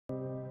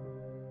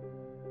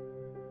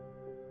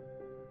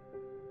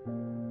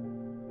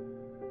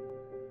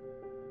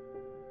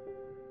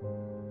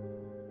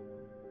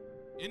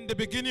In the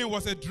beginning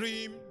was a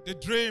dream. The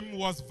dream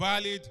was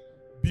valid,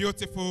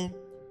 beautiful,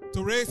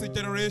 to raise a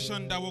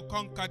generation that will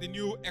conquer the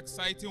new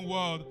exciting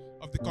world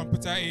of the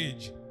computer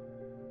age.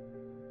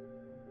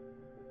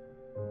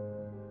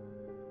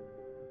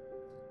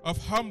 Of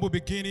humble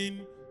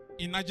beginning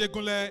in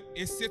Ajegunle,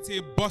 a city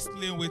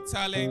bustling with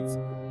talent,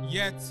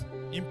 yet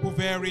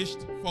impoverished,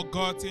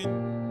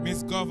 forgotten,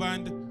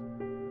 misgoverned.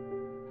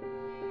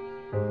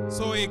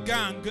 So a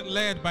gang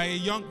led by a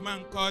young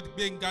man called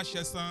Benga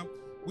Shesan,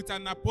 with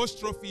an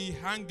apostrophe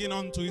hanging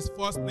on to his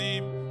first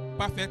name,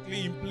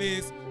 perfectly in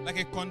place, like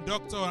a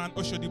conductor on an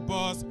Oshodi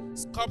bus,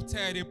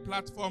 sculpted a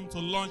platform to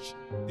launch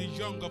the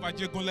young of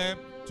Ajegunle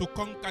to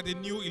conquer the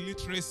new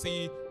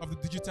illiteracy of the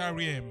digital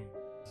realm.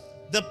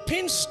 The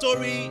PIN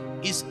story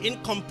is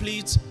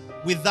incomplete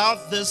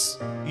without these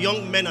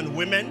young men and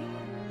women,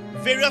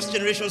 various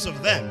generations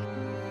of them.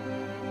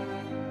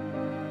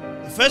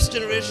 The first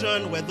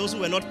generation were those who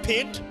were not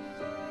paid.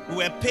 We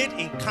were paid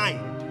in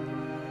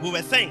kind. We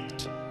were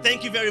thanked.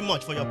 Thank you very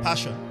much for your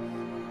passion.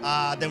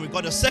 Then we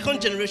got the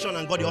second generation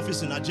and got the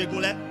office in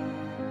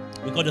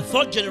Ajegunle. We got the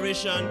third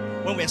generation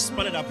when we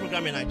expanded our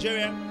program in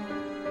Nigeria.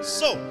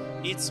 So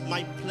it's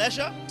my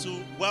pleasure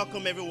to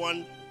welcome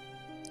everyone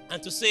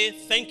and to say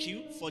thank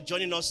you for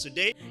joining us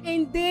today.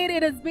 Indeed,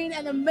 it has been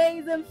an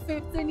amazing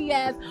 15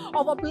 years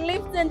of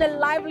uplifting the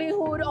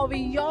livelihood of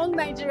young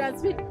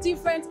Nigerians with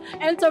different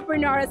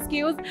entrepreneurial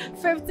skills,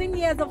 15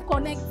 years of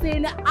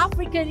connecting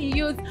African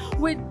youth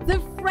with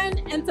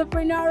different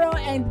entrepreneurial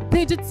and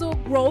digital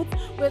growth.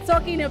 We're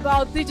talking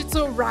about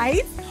digital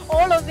rights.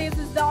 All of this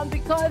is done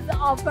because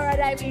of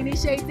Paradigm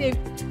Initiative.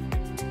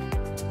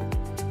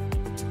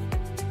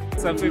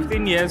 So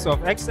 15 years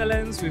of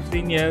excellence,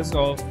 15 years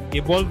of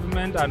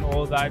involvement and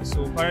all that.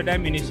 So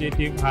Paradigm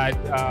Initiative had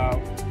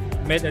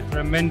made a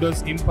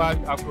tremendous impact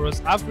across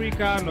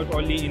Africa, not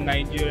only in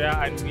Nigeria,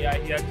 and we are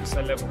here to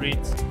celebrate.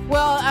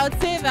 Well, I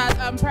would say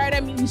that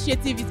Paradigm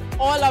Initiative is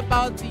all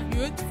about the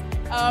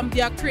youth.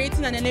 They are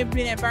creating an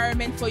enabling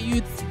environment for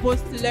youths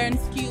both to learn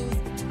skills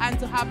and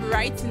to have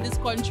rights in this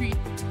country.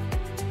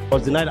 I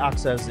was denied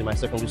access in my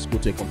secondary school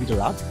to a computer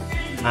lab,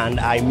 and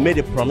I made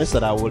a promise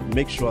that I would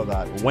make sure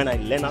that when I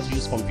learn how to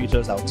use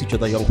computers, I'll teach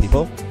other young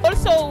people.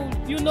 Also,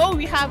 you know,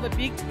 we have a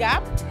big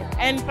gap,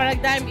 and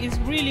Paradigm is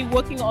really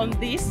working on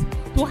this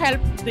to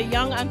help the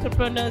young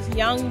entrepreneurs,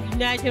 young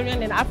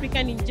Nigerian and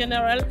African in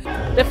general.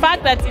 The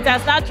fact that it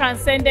has now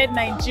transcended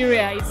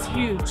Nigeria is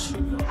huge,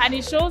 and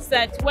it shows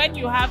that when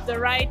you have the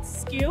right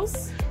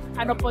skills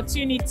and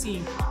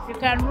opportunity, you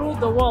can rule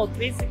the world,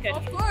 basically.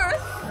 Of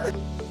course.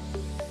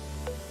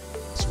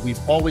 We've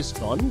always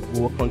done. We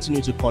will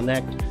continue to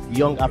connect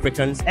young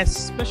Africans,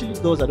 especially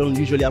those that don't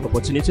usually have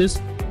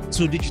opportunities,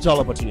 to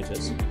digital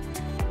opportunities.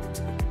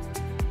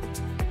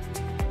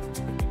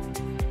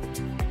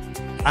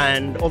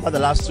 And over the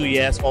last 2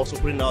 years, also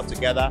putting it all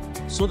together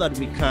so that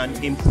we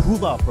can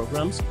improve our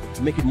programs,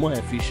 make it more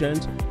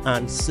efficient,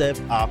 and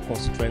serve our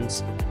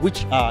constituents,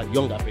 which are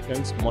young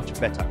Africans, much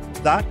better.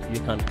 That you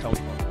can count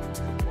on.